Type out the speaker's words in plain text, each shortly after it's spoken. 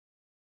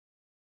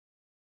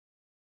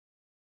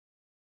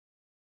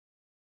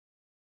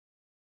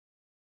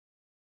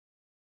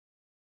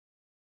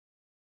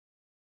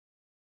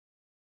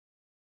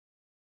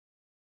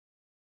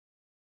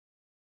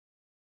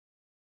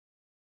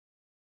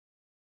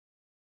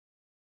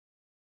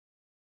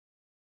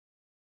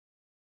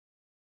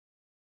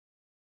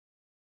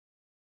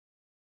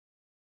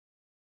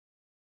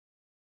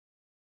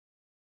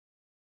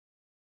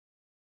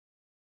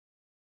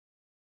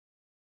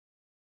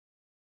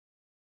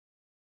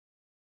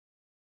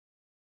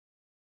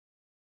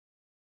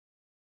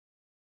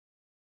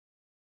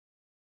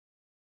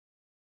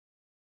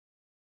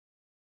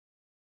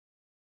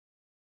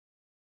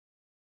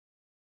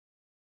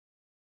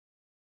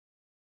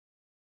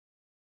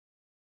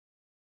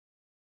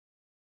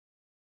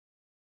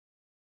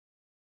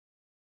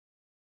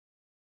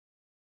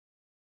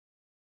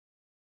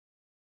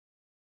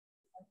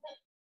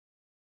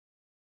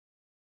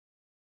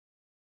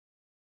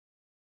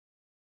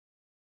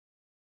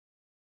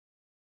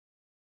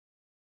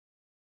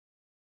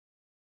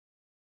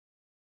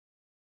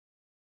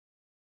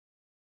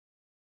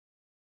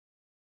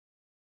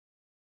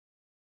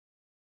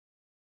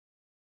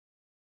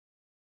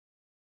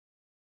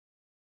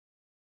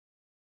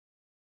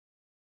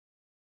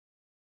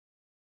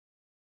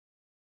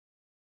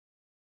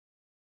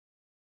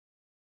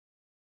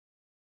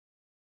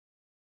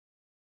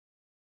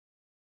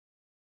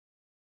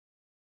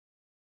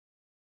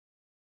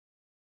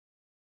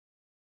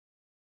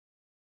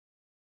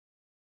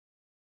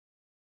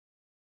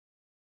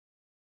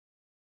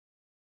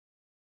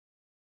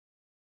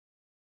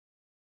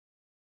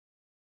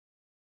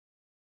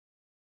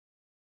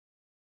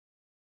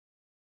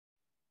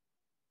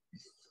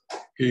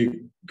Okay,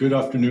 good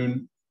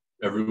afternoon,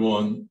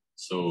 everyone.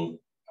 So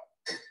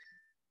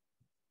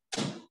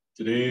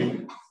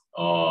today,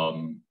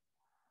 I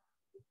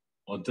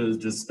want to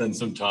just spend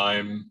some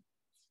time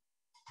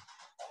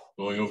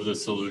going over the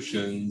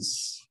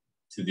solutions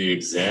to the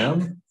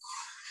exam.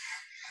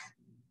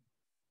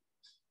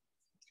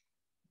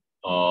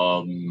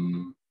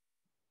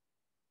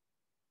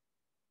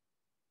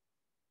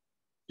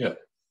 Yeah.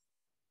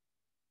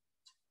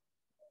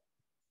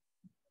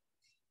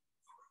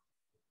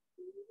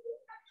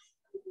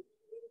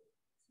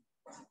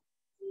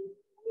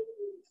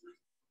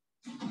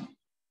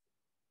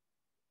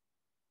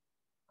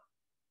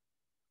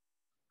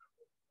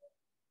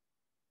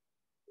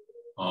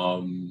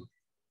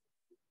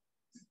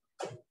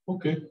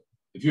 Okay,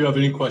 if you have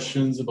any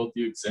questions about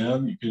the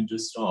exam, you can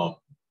just type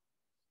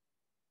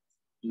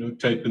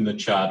in the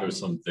chat or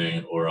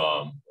something, or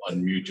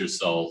unmute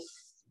yourself,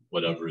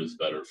 whatever is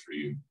better for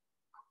you.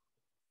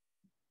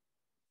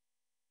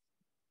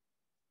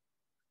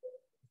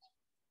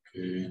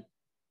 Okay.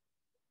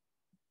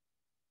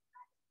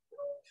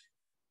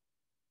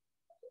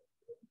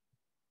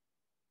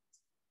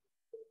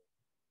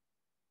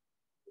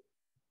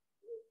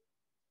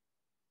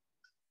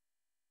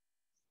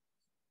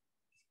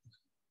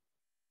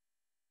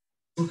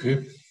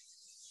 Okay.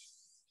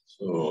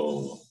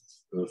 So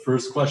the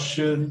first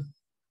question,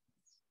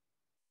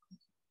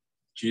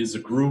 G is a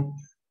group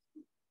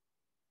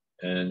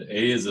and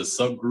A is a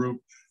subgroup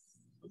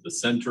of the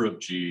center of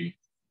G.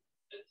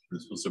 We're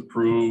supposed to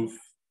prove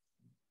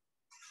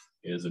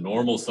A is a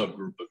normal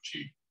subgroup of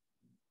G.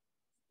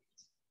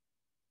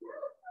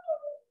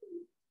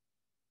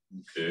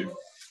 Okay.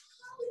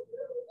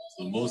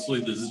 So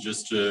mostly this is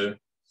just to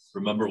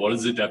remember what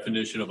is the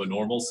definition of a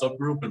normal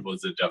subgroup and what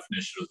is the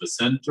definition of the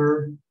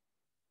center.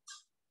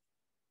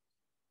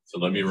 So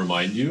let me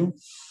remind you,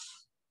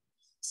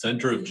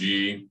 center of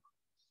G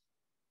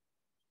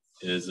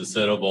is a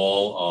set of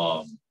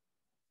all,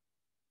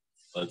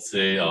 let's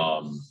say,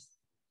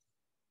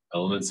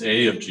 elements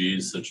A of G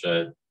such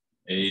that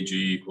AG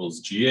equals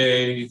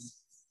GA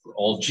for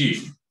all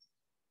G.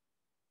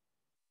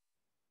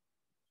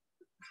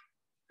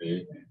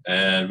 Okay,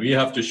 and we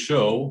have to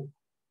show,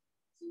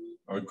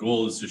 our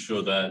goal is to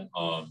show that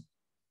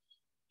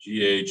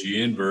GA,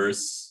 G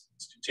inverse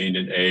is contained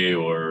in A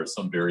or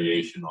some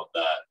variation on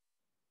that.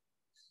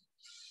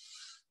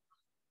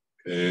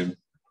 Okay.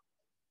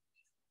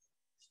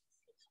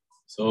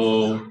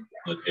 So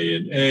let A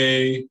and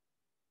A,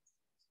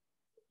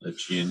 let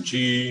G and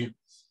G.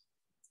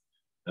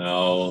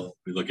 Now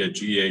we look at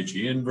GA,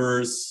 G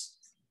inverse.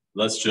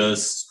 Let's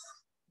just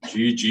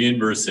G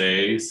inverse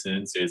A,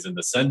 since A is in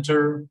the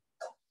center.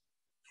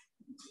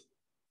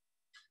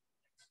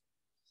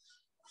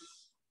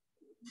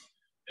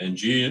 And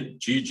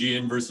G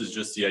inverse is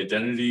just the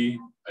identity.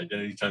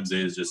 Identity times A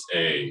is just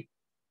A.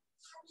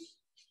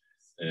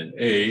 And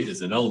A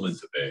is an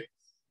element of A.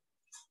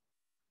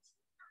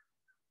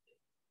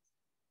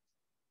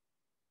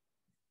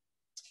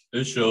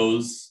 This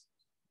shows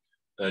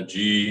that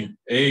G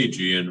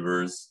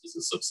inverse is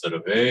a subset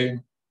of A.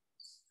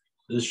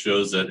 This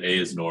shows that A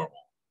is normal.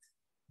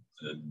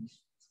 And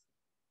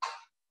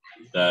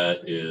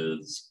that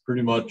is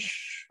pretty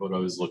much what I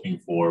was looking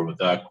for with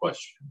that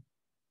question.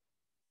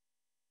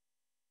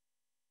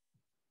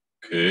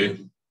 Okay,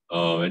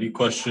 any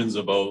questions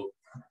about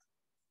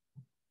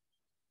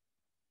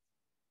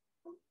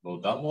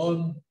that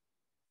one?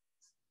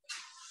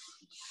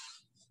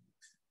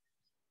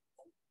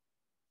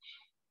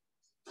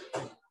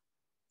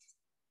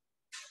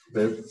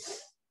 Okay.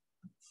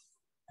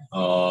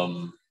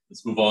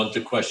 Let's move on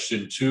to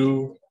question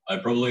 2. I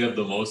probably have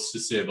the most to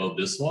say about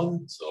this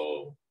one,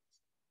 so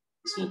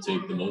this will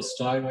take the most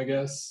time, I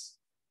guess.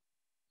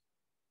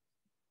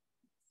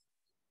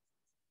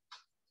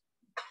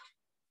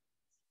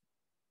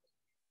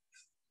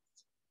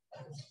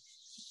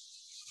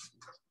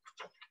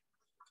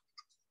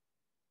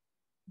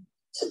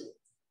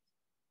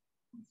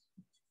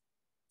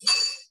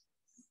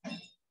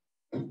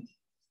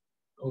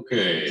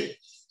 Okay,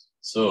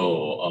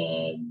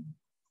 so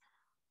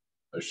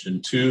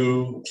question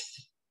 2,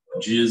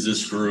 G is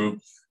this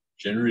group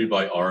generated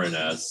by R and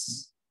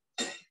S.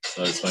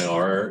 Satisfying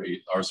R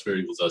squared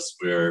equals S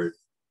squared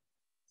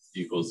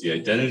equals the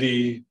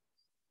identity.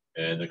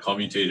 And the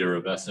commutator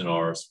of S and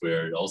R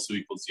squared also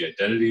equals the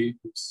identity,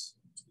 oops,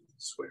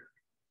 squared.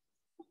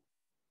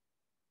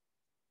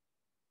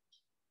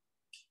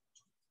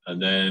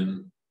 And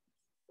then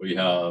we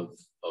have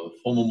a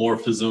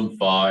homomorphism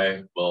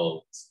phi,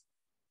 well,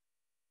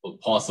 a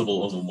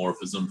possible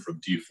homomorphism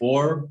from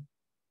D4,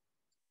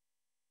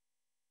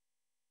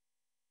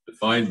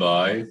 defined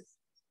by,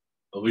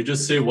 well, we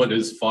just say what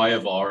is phi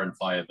of R and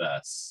phi of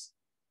S.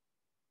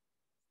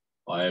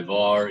 Phi of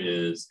R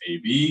is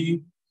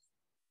AB,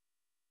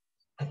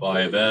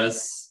 phi of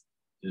S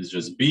is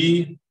just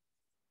B,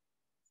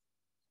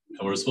 and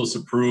we're supposed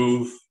to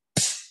prove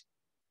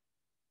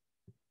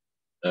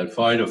that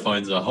phi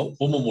defines a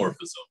homomorphism.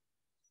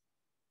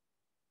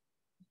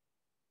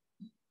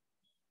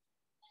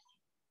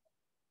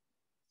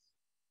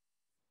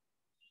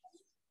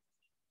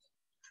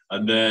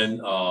 And then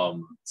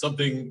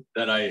something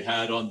that I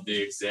had on the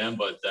exam,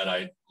 but that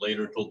I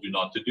later told you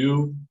not to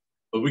do,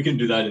 but we can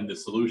do that in the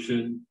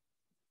solution.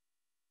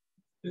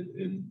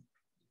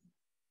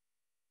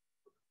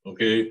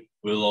 Okay,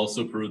 we'll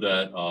also prove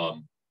that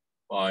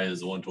phi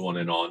is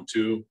 1-to-1 and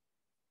onto.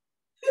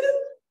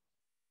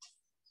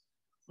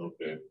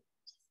 Okay.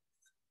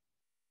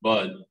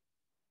 But,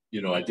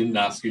 you know, I didn't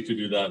ask you to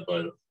do that,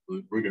 but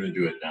we're going to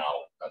do it now.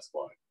 That's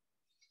why. Okay,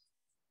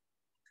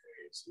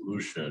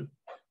 solution.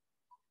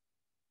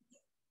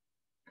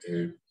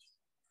 Okay.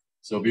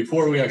 So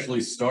before we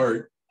actually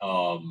start,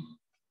 you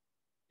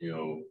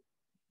know,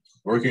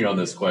 working on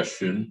this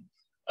question,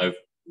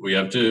 we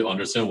have to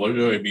understand what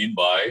do I mean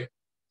by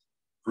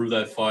prove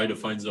that phi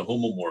defines a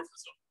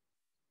homomorphism.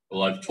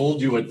 Well, I've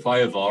told you what phi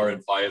of R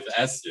and phi of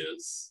S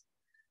is,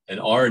 and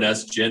R and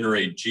S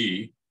generate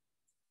G.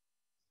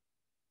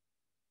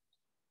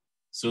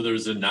 So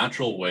there's a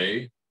natural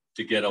way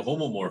to get a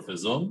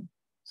homomorphism,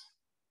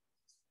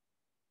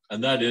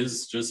 and that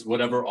is just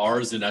whatever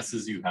R's and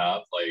S's you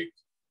have, like,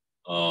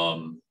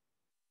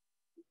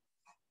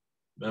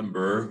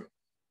 remember,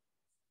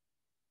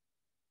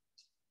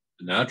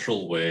 the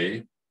natural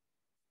way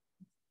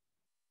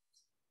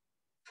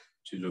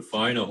to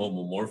define a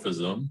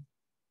homomorphism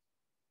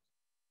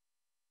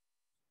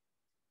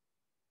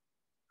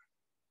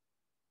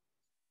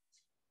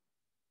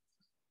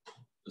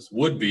this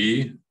would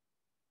be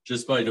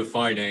just by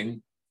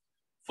defining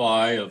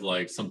phi of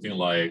like something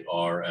like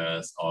R,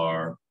 S,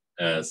 R,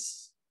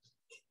 S,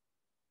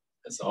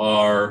 S,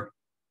 R.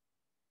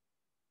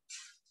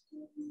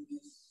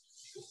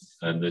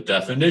 And the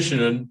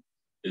definition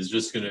is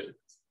just going to,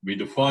 we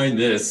define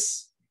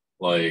this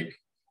like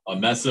a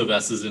mess of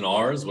S's and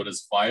R's. What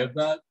is phi of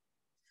that?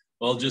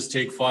 Well, just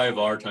take phi of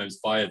R times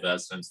phi of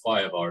S times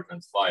phi of R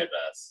times phi of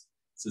S.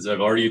 Since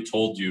I've already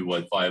told you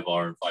what phi of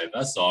R and phi of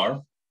S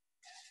are,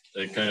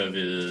 that kind of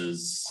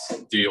is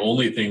the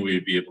only thing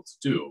we'd be able to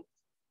do.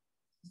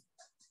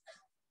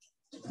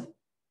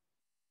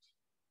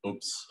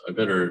 Oops, I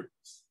better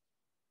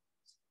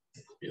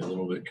be a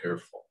little bit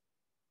careful.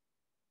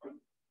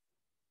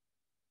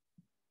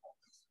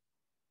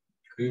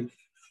 Okay.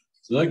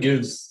 So that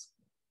gives,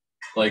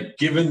 like,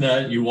 given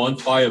that you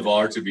want phi of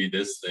R to be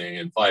this thing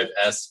and phi of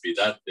S to be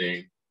that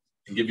thing,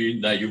 and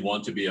given that you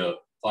want to be a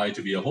phi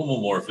to be a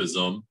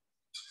homomorphism,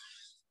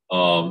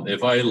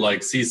 if I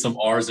like see some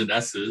R's and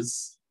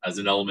S's as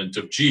an element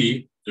of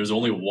G, there's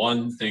only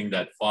one thing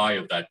that phi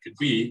of that could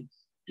be.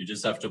 You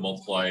just have to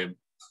multiply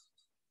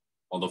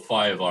on the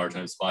phi of R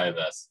times phi of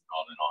S,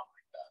 on and on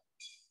like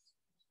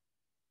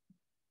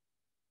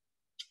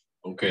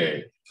that.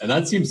 Okay, and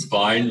that seems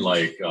fine.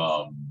 Like,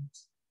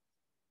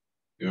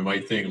 you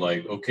might think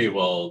like, okay,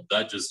 well,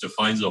 that just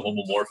defines a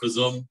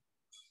homomorphism.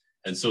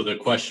 And so the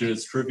question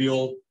is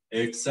trivial,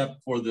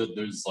 except for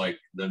there's like,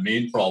 the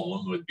main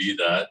problem would be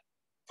that,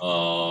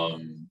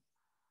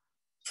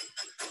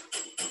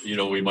 you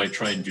know, we might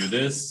try and do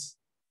this,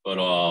 but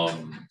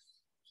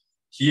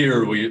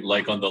here we,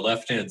 like on the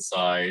left-hand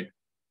side,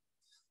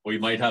 we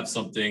might have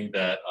something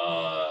that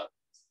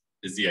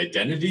is the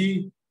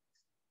identity,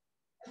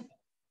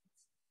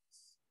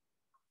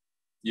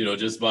 you know,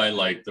 just by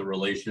like the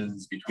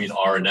relations between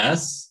R and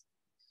S.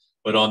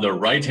 But on the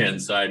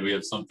right-hand side, we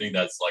have something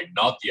that's like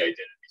not the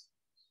identity.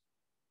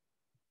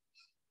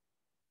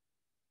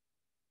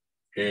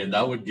 Okay, and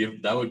that would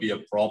be a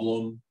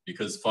problem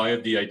because phi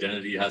of the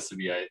identity has to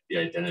be the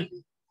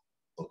identity.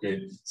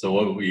 Okay, so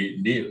what we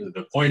need,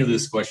 the point of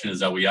this question is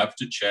that we have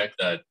to check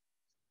that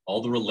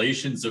all the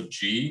relations of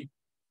G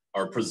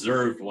are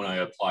preserved when I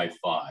apply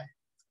phi.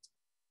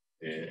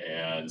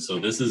 And so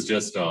this is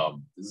just a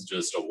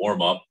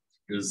warm up.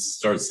 This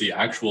starts the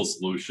actual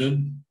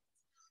solution.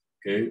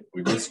 Okay,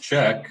 we must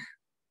check.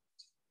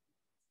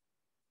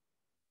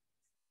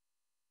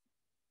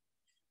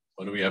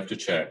 What do we have to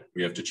check?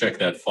 We have to check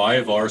that phi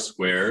of R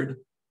squared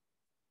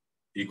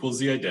equals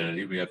the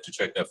identity. We have to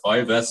check that phi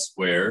of S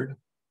squared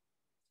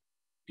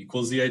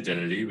equals the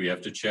identity. We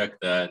have to check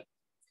that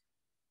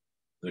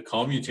the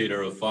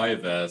commutator of phi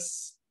of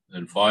S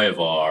and phi of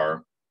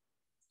R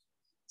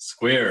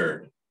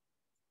squared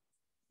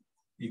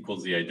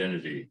equals the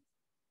identity.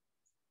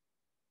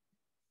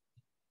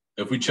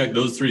 If we check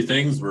those three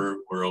things, we're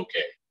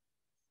okay.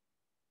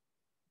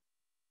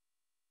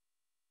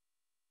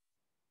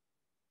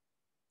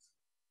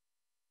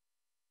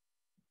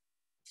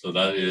 So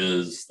that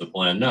is the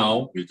plan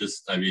now. We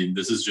just, I mean,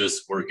 this is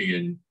just working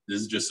in,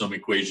 this is just some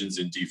equations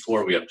in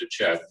D4 we have to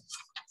check.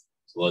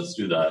 So let's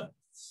do that.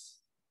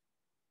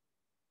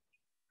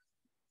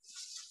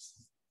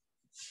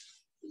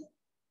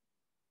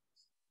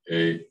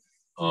 Okay,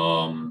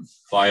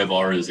 phi of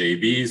R is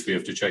AB, so we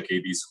have to check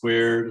AB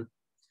squared.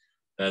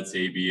 That's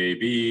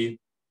AB.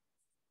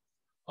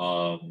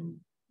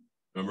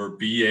 Remember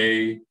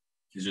BA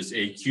is just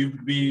A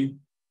cubed B.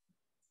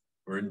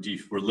 We're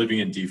living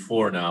in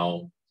D4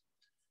 now.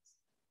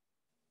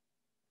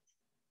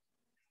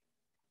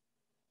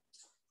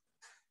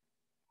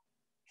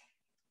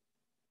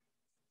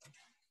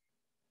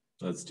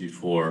 That's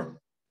D4.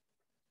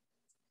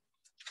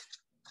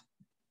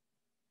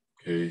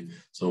 Okay,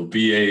 so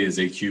BA is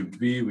A cubed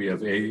B. We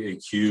have A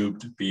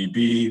cubed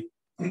BB.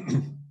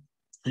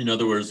 In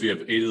other words, we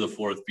have A to the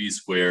 4th B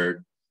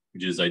squared,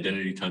 which is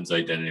identity times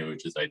identity,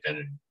 which is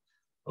identity.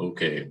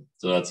 Okay,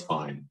 so that's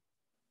fine.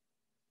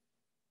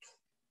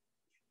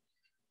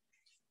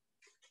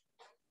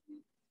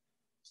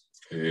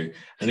 Okay,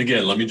 and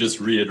again, let me just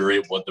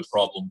reiterate what the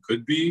problem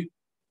could be.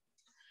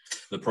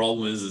 The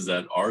problem is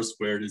that R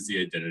squared is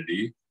the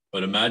identity,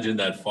 but imagine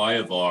that phi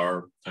of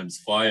R times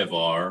phi of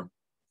R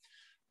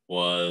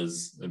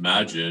was,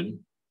 imagine,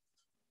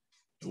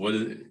 what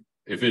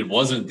if it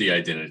wasn't the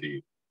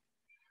identity?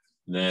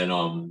 Then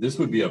this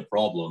would be a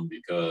problem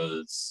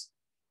because,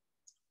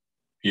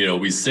 you know,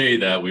 we say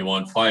that we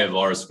want phi of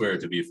R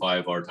squared to be phi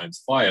of R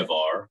times phi of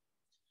R,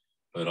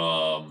 but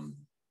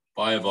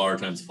phi of R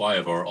times phi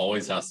of R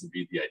always has to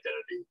be the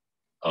identity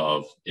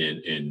of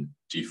in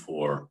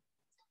D4.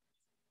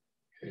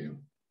 Okay.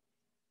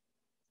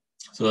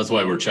 So that's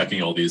why we're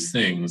checking all these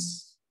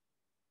things.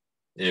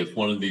 If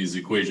one of these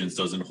equations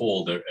doesn't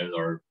hold,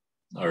 our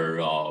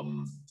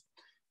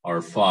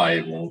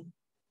phi will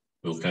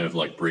kind of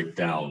like break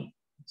down.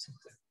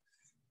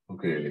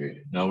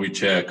 Okay, now we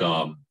check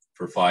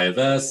for phi of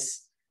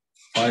S.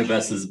 Phi of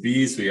S is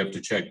B, so we have to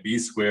check B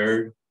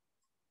squared.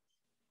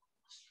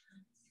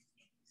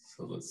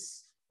 So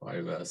let's phi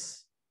of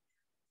S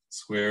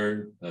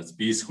squared, that's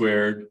B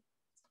squared.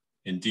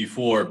 In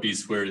D4, B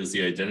squared is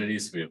the identity,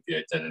 so we have the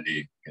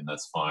identity, and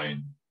that's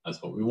fine.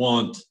 That's what we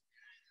want.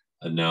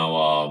 And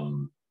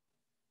now,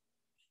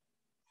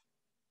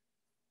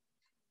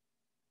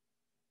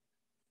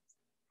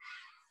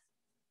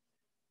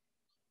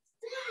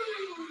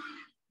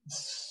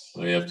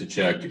 so we have to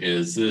check,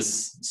 is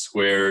this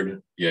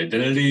squared the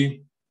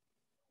identity?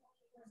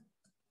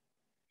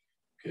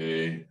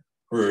 Okay,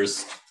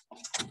 first,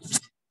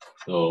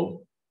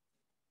 so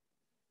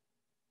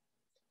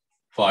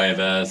phi of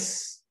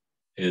S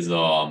is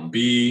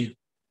B.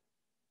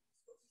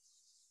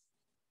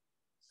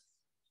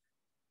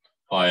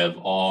 Phi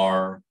of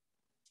R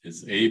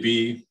is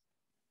AB.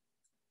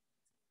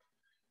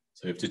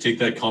 So you have to take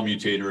that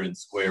commutator and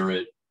square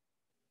it.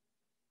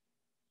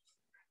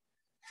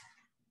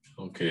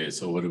 Okay,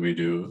 so what do we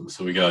do?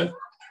 So we got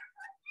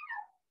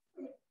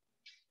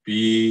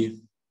B,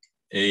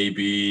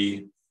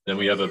 AB, then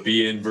we have a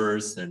B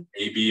inverse and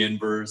AB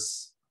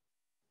inverse.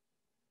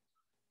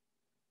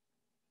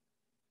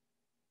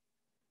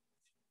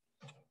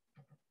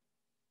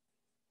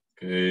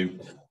 Okay.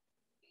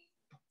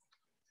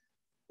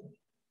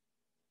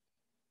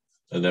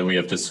 And then we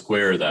have to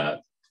square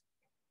that.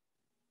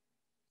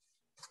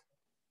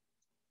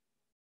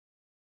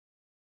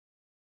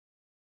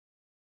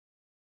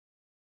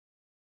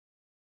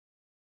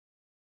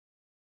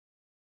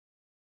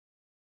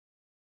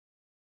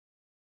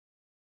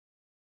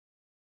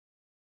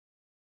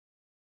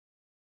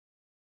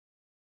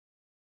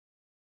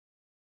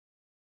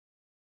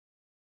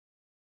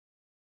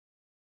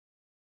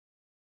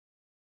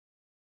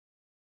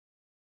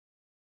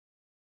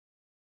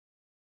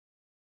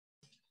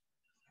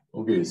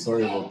 Okay,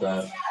 sorry about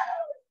that.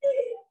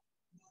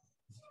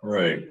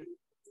 Right.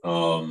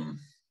 So,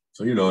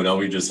 you know, now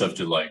we just have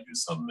to like do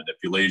some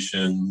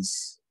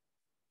manipulations.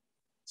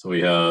 So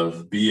we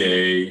have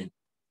BA,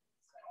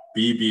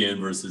 BB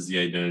inverse is the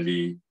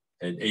identity,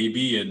 and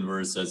AB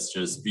inverse, that's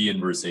just B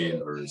inverse A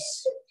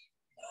inverse.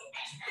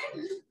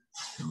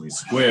 And we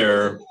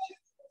square.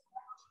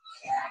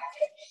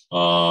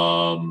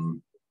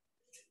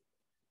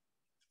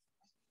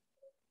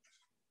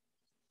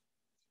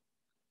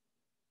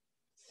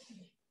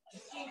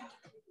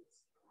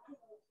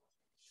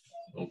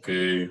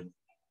 Okay.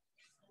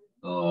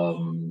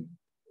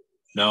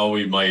 Now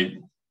we might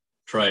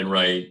try and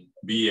write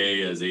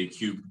BA as A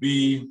cubed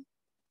B.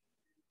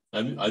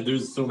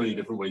 There's so many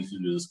different ways to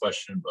do this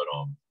question, but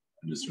I'm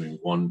just doing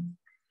one.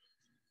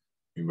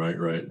 You might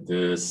write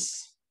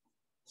this.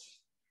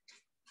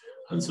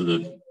 And so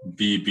the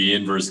B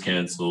inverse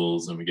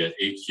cancels, and we get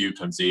A cubed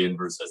times A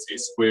inverse, that's A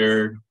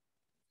squared.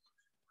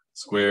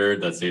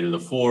 Squared, that's A to the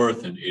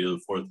 4th, and A to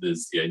the 4th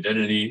is the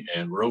identity,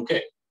 and we're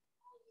okay.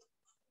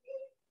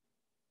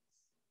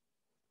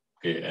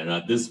 Okay, and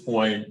at this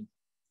point,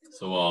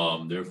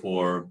 so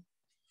therefore,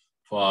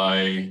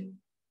 phi,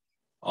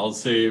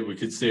 we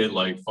could say it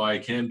like phi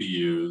can be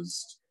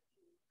used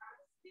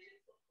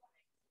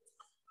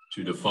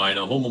to define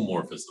a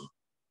homomorphism.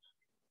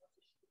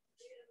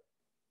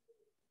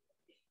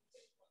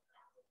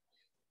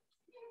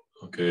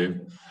 Okay.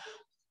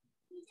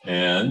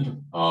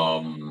 And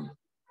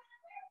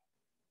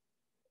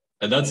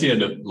that's the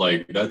end of,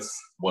 like, that's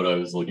what I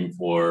was looking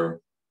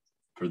for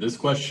this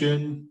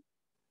question.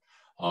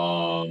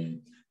 Now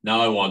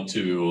I want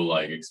to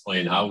like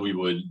explain how we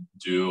would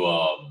do,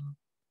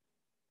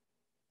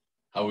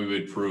 how we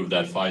would prove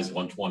that phi is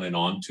 1-to-1 and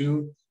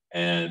onto,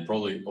 and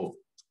probably,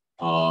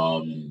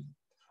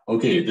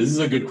 okay, this is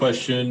a good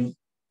question.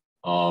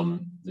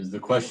 The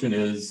question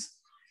is,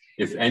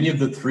 if any of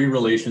the three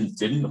relations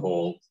didn't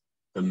hold,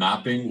 the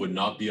mapping would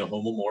not be a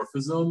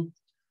homomorphism.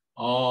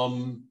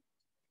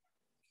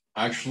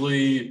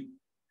 Actually,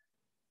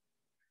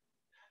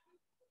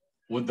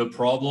 what the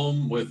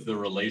problem with the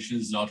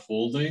relations not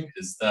holding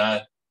is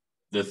that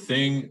the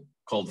thing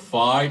called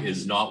phi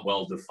is not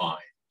well defined.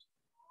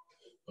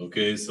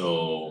 Okay,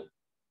 so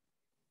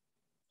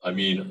I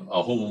mean,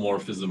 a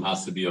homomorphism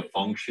has to be a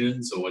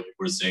function. So what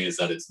we're saying is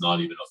that it's not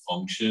even a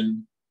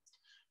function,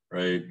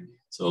 right?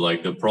 So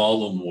like the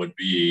problem would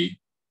be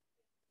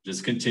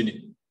just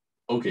continue.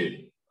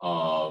 Okay,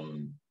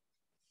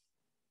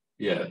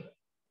 yeah,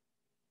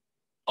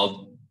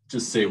 I'll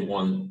just say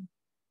one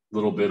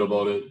little bit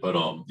about it, but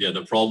yeah,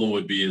 the problem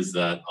would be is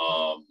that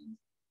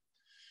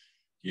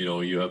you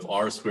know, you have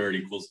r squared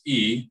equals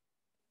e,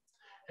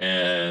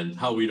 and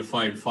how we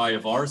define phi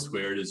of r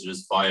squared is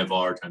just phi of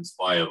r times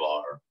phi of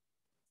r.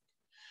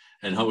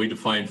 And how we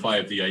define phi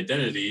of the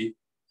identity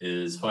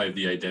is phi of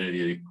the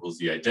identity equals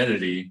the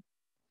identity.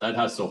 That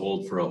has to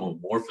hold for a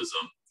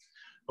homomorphism.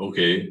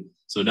 Okay,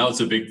 so now it's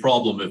a big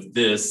problem if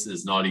this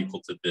is not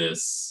equal to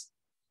this,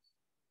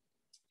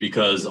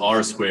 because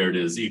r squared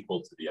is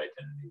equal to the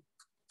identity.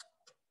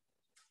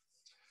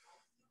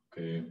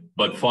 Okay,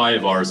 but phi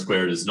of r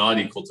squared is not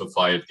equal to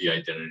phi of the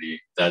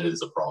identity. That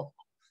is a problem.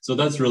 So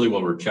that's really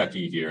what we're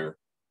checking here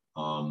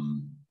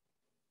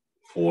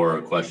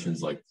for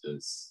questions like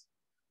this.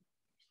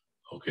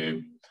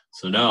 Okay,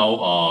 so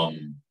now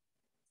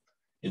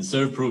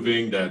instead of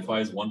proving that phi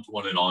is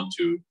 1-to-1 and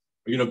onto,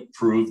 we're going to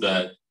prove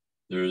that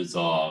there's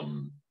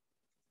an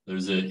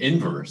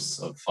inverse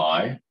of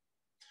phi.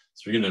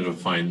 So we're going to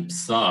define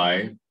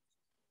psi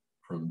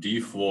from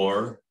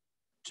D4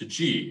 to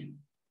G.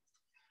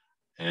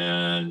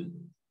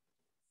 And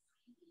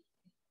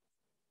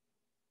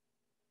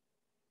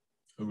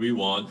we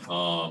want,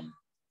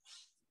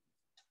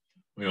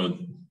 you know,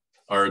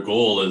 our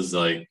goal is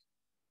like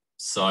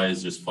psi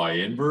is just phi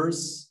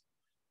inverse,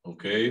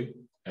 okay?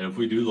 And if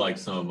we do like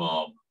some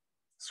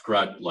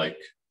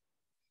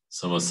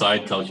some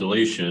aside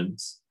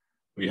calculations,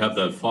 we have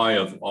that phi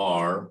of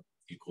r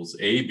equals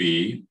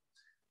AB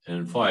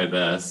and phi of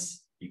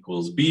s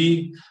equals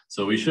b.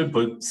 So we should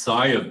put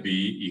psi of b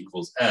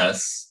equals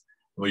s.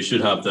 We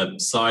should have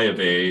that psi of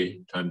a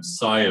times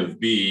psi of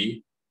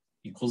b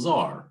equals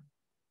r.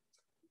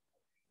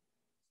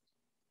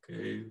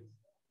 Okay.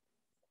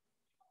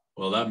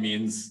 Well, that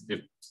means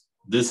if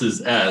this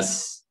is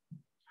s,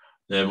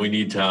 then we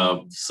need to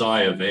have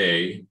psi of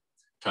a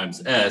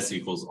times s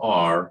equals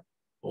r,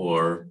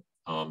 or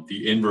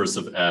the inverse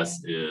of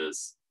s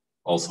is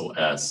also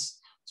s.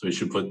 So we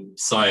should put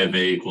psi of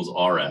a equals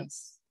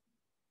rs.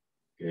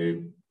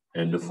 Okay,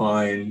 and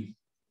define.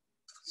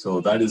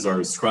 So that is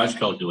our scratch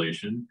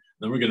calculation.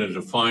 Then we're going to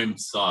define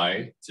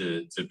psi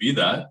to be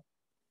that.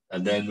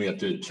 And then we have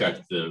to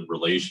check the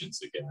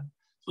relations again.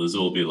 So this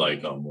will be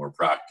like more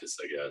practice,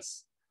 I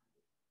guess.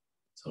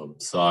 So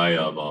psi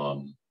of,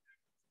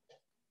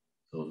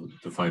 so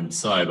define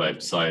psi by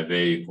psi of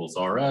a equals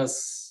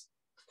rs.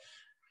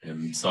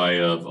 And psi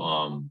of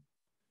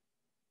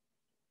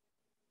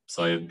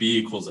b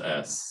equals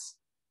s.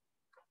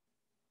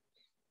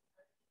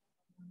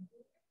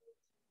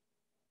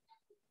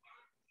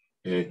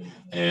 Okay,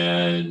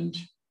 and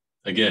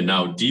again,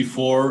 now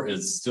D4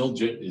 is still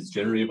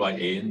generated by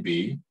A and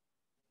B.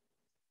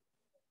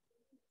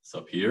 It's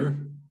up here.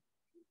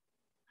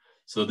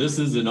 So this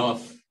is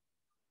enough.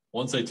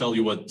 Once I tell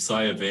you what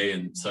psi of A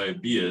and psi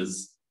of B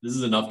is, this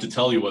is enough to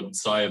tell you what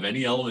psi of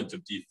any element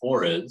of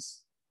D4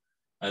 is,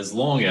 as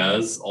long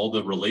as all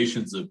the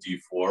relations of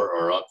D4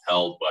 are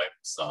upheld by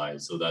psi.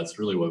 So that's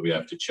really what we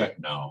have to check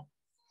now.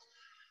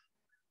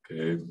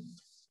 Okay.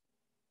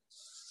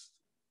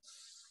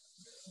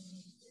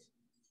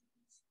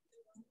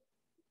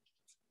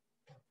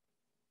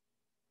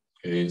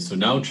 Okay, so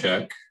now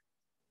check.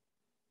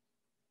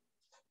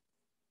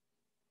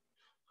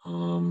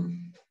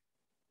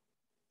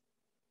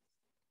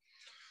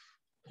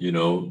 You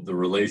know, the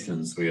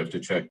relations, we have to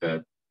check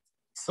that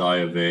psi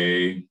of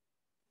A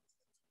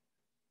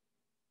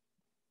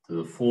to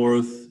the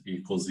fourth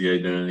equals the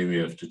identity. We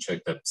have to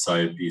check that psi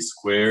of B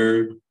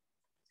squared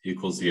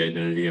equals the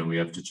identity, and we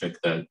have to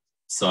check that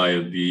psi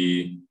of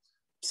B,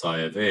 psi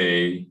of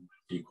A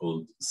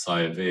equals psi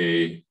of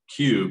A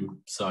cubed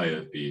psi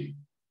of B.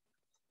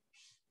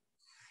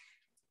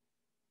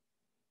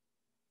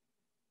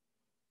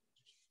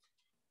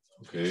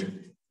 Okay,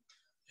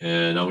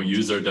 and now we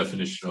use our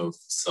definition of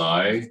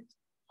psi.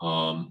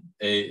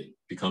 A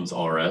becomes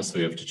rs, so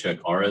we have to check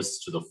rs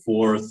to the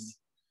fourth,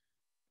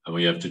 and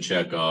we have to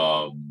check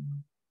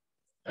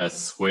s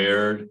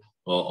squared.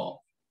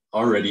 Well,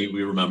 already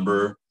we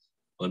remember,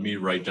 let me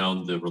write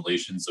down the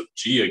relations of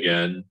G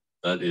again.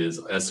 That is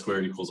S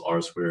squared equals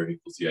R squared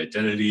equals the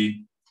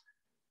identity,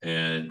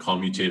 and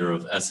commutator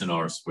of S and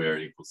R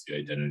squared equals the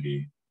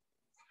identity.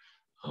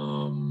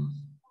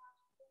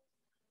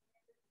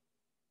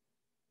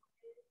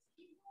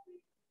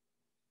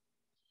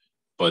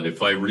 But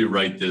if I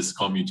rewrite this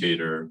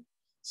commutator,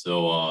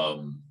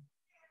 so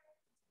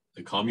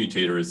the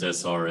commutator is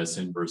SR, S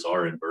inverse,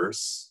 R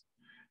inverse.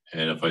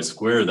 And if I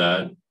square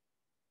that,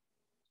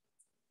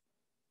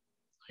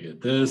 I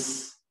get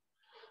this.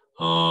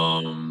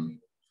 And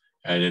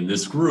in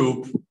this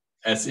group,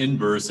 S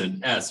inverse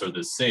and S are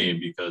the same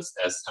because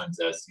S times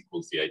S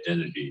equals the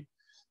identity.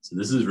 So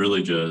this is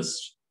really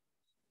just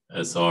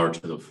SR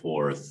to the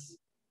fourth.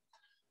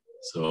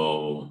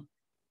 So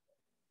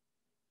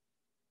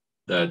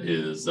that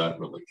is that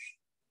relation.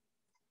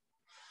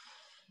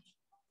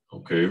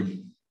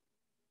 Okay.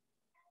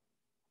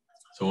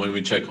 So when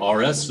we check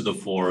RS to the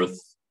fourth,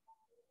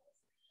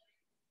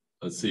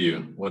 let's see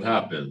what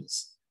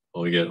happens.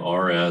 Well, we get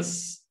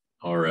RS,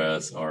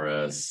 RS,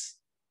 RS,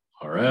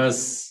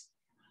 RS.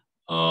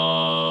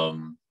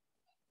 Now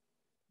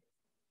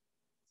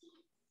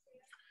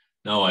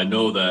I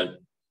know that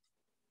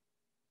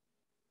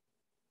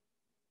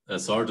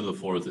SR to the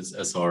fourth is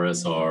SR,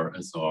 SR,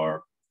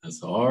 SR,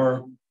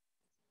 SR.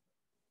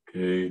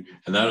 Okay,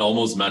 and that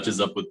almost matches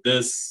up with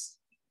this.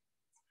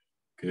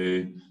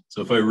 Okay,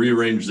 so if I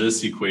rearrange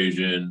this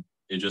equation,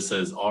 it just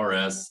says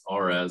RS,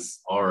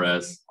 RS,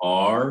 RS,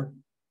 R.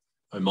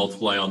 I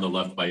multiply on the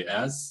left by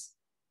S.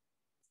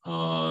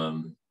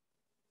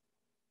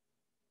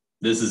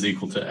 This is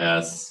equal to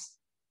S.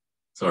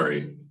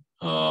 Sorry.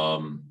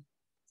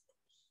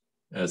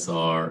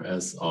 SR,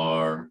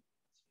 SR.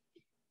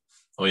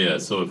 Oh yeah,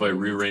 so if I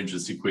rearrange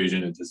this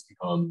equation, it just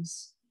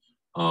becomes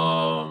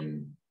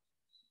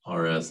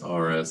RS,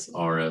 RS,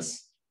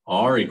 RS,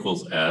 R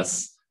equals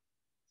S.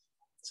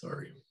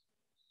 Sorry.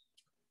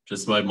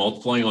 Just by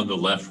multiplying on the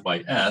left by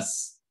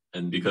S,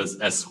 and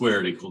because S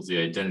squared equals the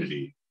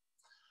identity.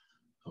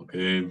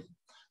 Okay,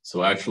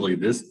 so actually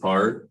this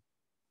part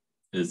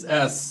is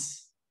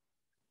S.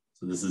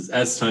 So this is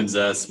S times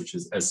S, which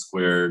is S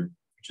squared,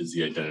 which is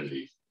the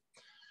identity.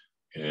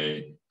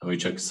 Okay, and we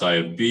check psi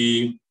of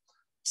B.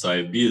 Psi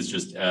of B is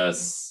just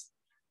S,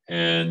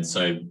 and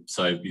psi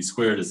of B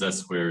squared is S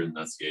squared, and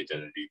that's the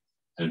identity.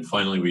 And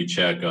finally, we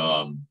check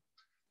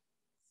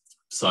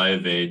psi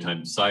of A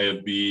times psi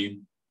of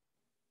B,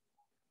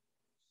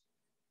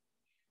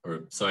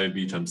 or psi of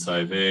B times psi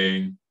of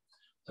A.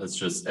 That's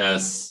just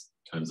S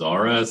times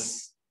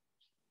RS.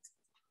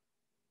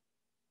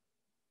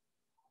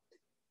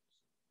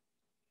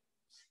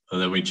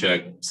 And then we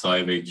check psi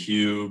of A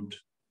cubed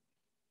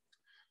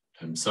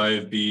times psi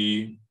of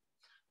B.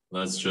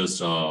 That's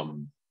just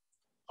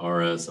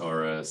RS,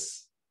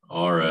 RS,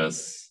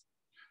 RS.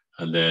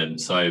 And then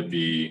psi of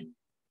B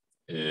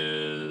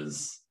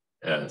is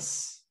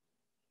S.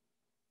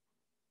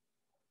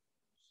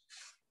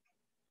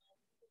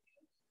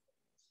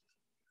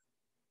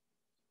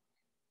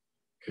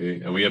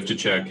 Okay, and we have to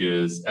check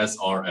is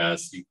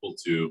SRS equal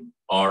to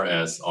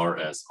RS,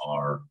 RS,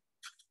 R.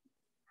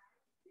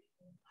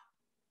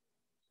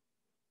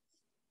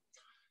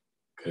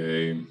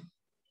 Okay.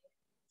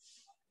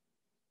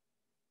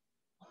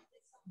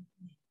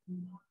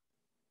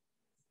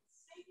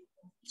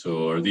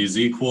 So are these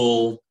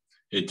equal?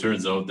 It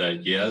turns out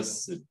that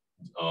yes,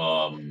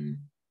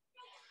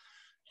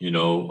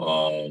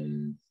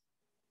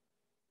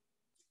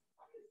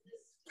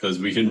 because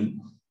we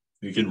can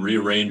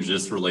rearrange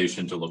this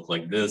relation to look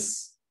like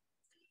this.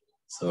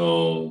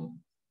 So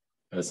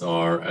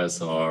SR,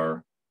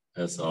 SR,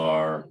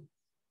 SR,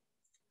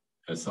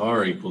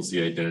 SR equals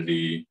the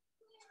identity.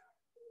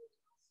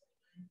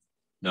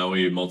 Now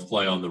we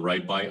multiply on the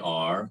right by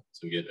R.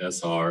 So we get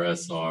SR,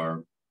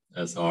 SR,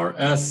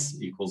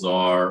 SRS equals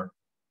R.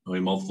 And we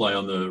multiply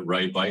on the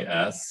right by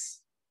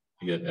S.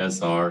 We get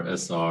SR,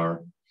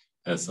 SR,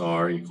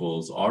 SR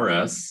equals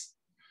RS.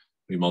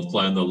 We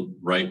multiply on the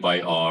right by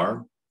R.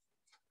 And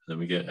then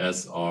we get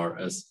SR,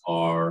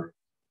 SR,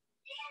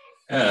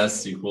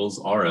 S equals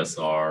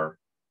RSR.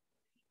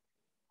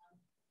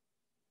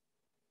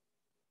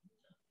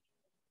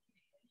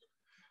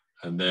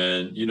 And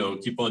then,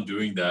 keep on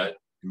doing that.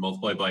 You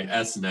multiply by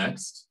S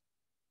next.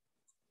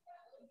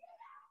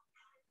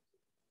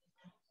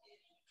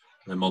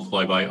 Then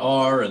multiply by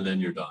R, and then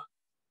you're done.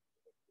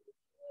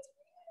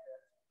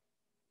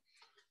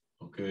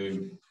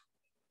 Okay.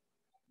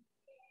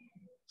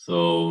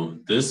 So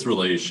this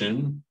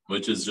relation,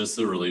 which is just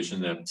the relation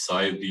that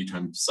psi of B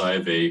times psi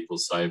of A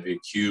equals psi of A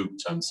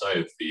cubed times psi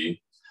of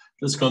B,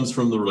 just comes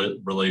from the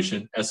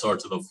relation SR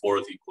to the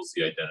fourth equals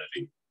the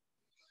identity.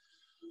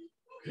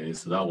 Okay,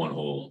 so that one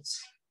holds.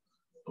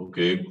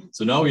 Okay,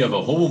 so now we have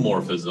a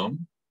homomorphism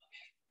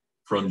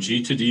from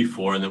G to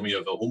D4, and then we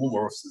have a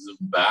homomorphism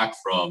back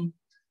from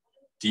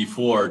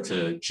D4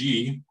 to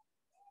G.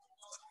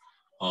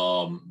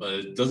 But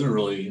it doesn't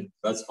really,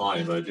 that's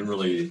fine, but it didn't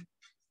really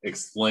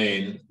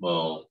explain,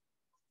 well,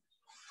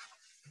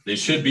 they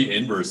should be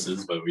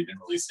inverses, but we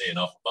didn't really say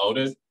enough about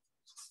it.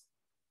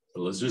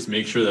 So let's just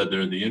make sure that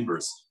they're the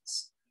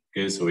inverses.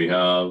 Okay, so we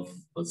have,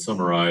 let's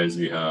summarize,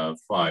 we have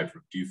 5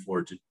 from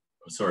D4 to,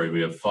 sorry,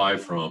 we have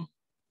 5 from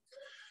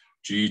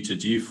G to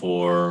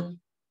D4.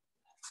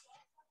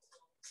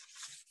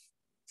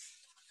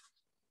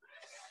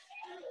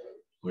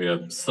 We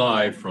have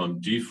psi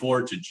from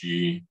D4 to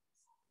G.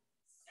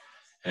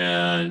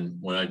 And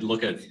when I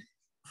look at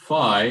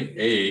phi,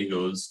 A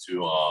goes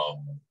to,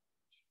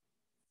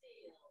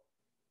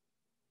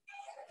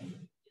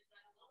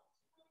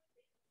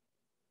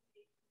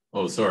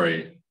 oh,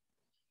 sorry.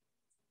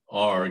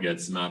 R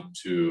gets mapped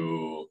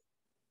to,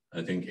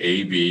 I think,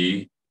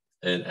 AB,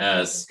 and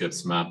S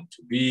gets mapped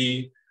to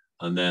B.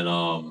 And then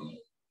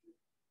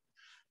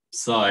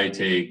psi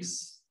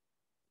takes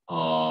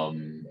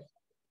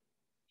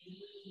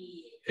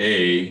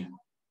A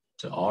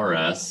to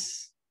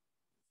RS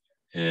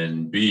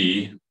and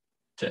B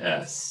to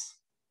S.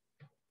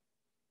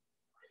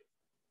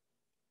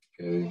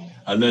 Okay.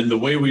 And then the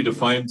way we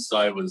defined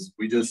psi was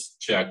we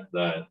just checked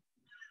that.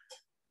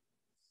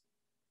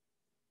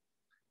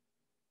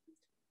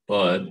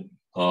 But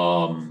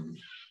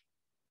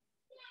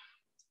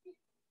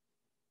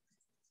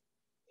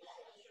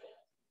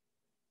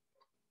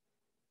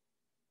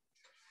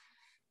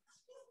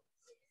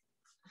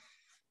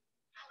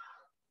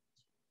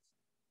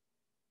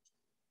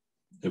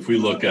if we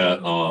look at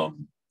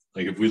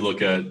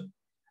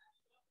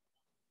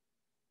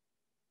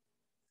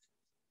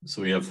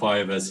so we have phi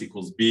of S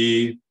equals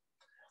B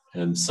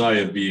and psi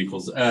of B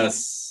equals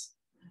S,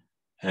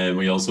 and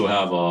we also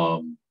have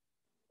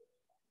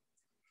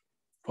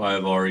phi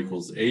of R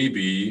equals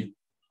AB.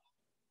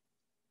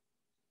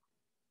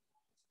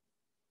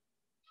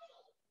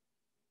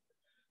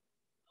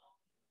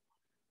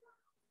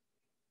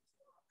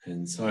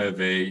 And psi of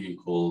A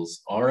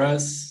equals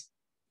RS.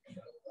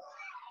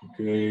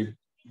 Okay.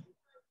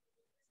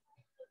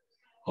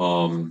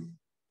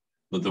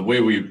 But the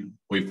way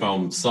we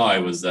found psi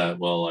was that,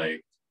 well,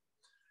 like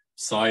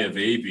psi of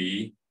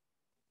AB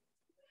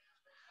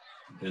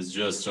is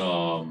just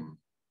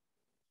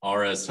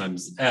RS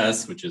times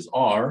S, which is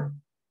R.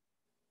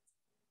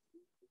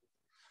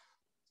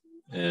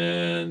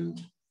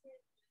 And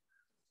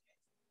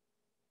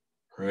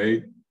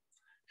right.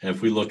 And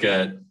if we look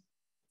at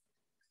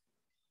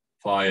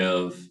phi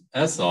of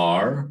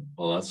SR,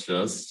 well, that's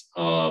just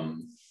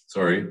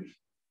sorry,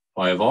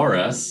 phi of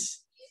RS.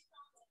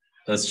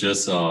 That's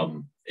just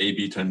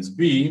AB times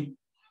B,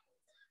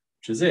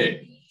 which is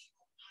A.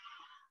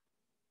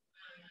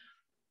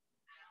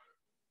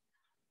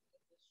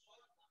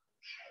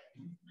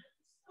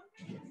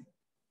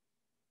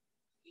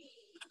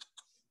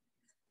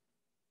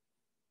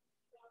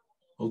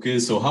 Okay,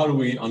 so how do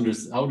we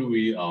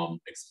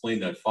explain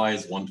that phi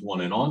is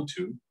 1-to-1 and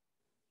onto?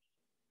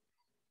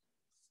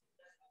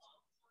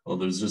 Well,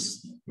 there's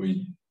just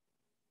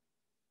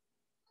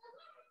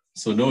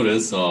so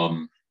notice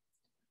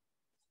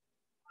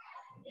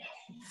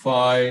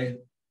phi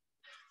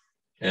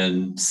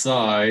and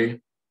psi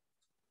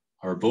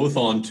are both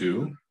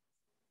onto,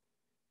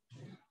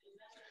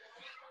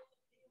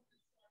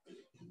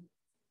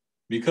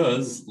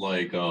 because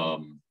like for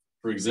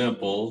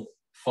example,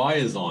 phi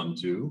is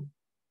onto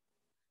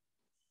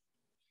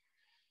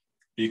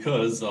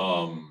because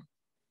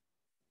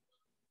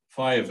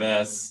phi of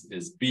S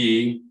is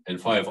B and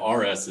phi of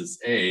RS is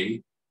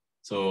A.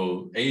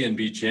 So A and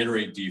B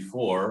generate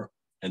D4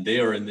 and they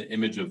are in the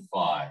image of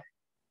phi.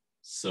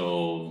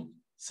 So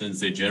since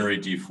they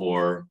generate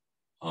D4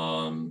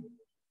 and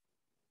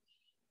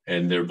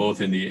they're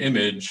both in the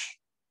image,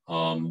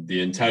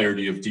 the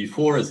entirety of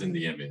D4 is in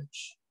the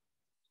image.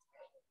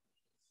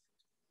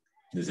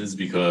 This is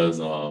because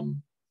A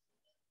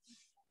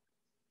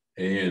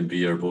and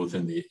B are both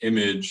in the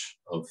image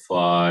of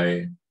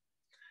phi,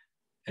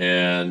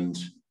 and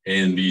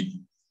A and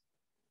B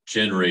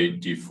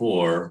generate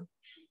D4.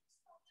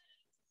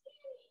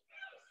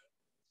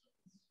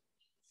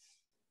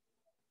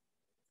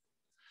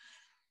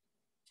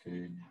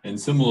 Okay. And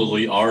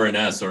similarly, R and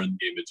S are in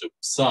the image of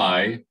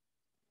psi.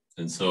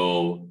 And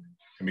so,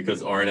 and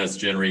because R and S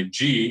generate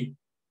G,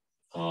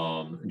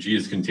 G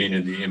is contained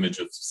in the image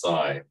of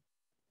psi.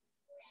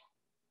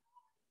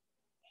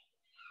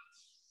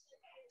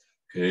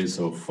 Okay,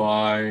 so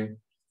phi,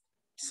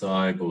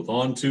 psi, both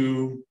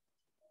onto.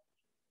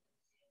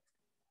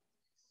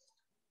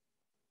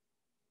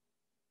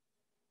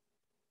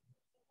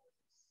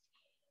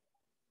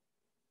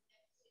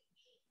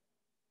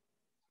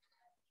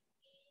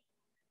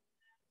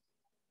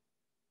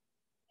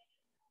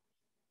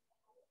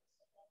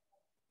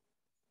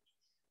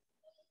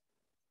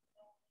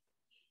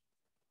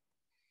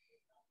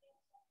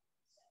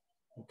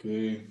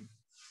 Okay.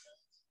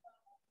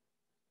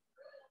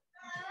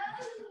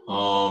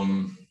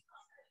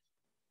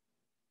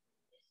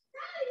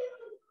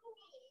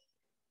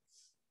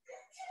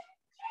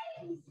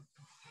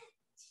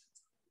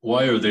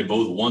 Why are they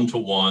both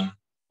 1-to-1?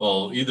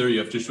 Well, either you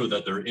have to show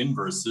that they're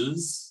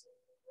inverses.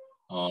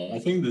 I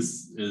think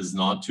this is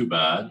not too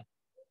bad.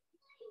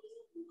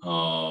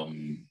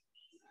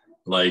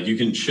 Like you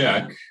can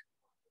check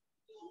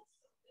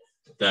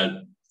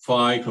that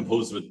phi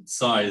composed with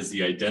psi is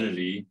the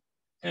identity,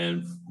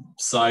 and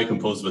psi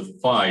composed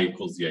with phi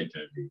equals the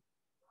identity.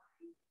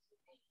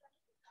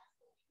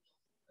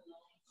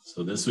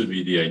 So this would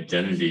be the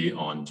identity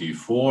on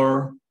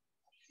D4.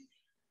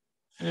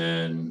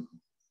 And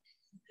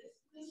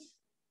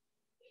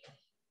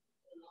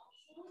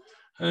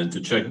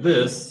to check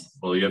this,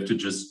 well, you have to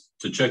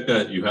to check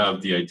that you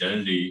have the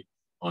identity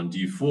on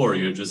D4,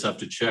 you just have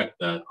to check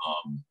that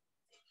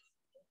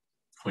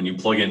when you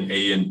plug in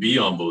A and B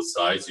on both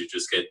sides, you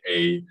just get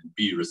A and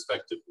B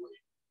respectively.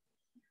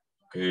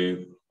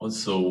 Okay,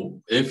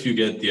 so if you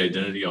get the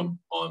identity in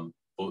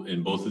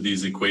both of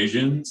these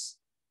equations,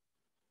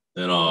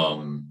 then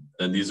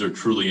these are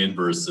truly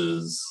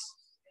inverses.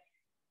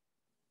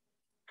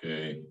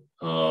 Okay,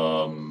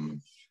 now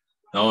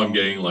I'm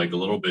getting like a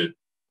little bit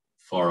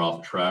far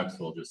off track,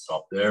 so I'll just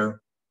stop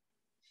there.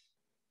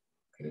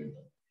 Okay.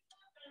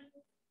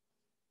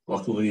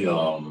 Luckily,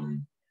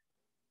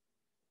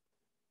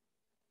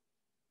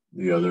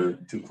 the other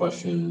two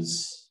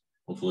questions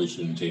hopefully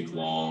shouldn't take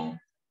long.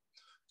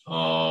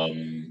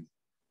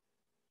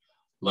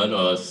 Let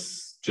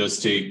us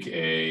just take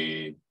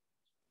a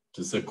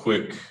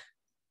quick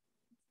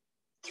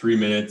 3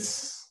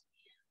 minutes.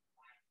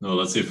 No,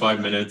 let's say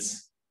 5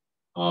 minutes.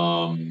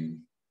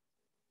 And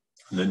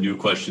then do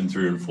question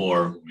 3 and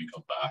 4 when we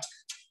come back.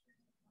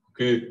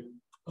 Okay.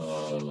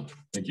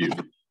 Thank you.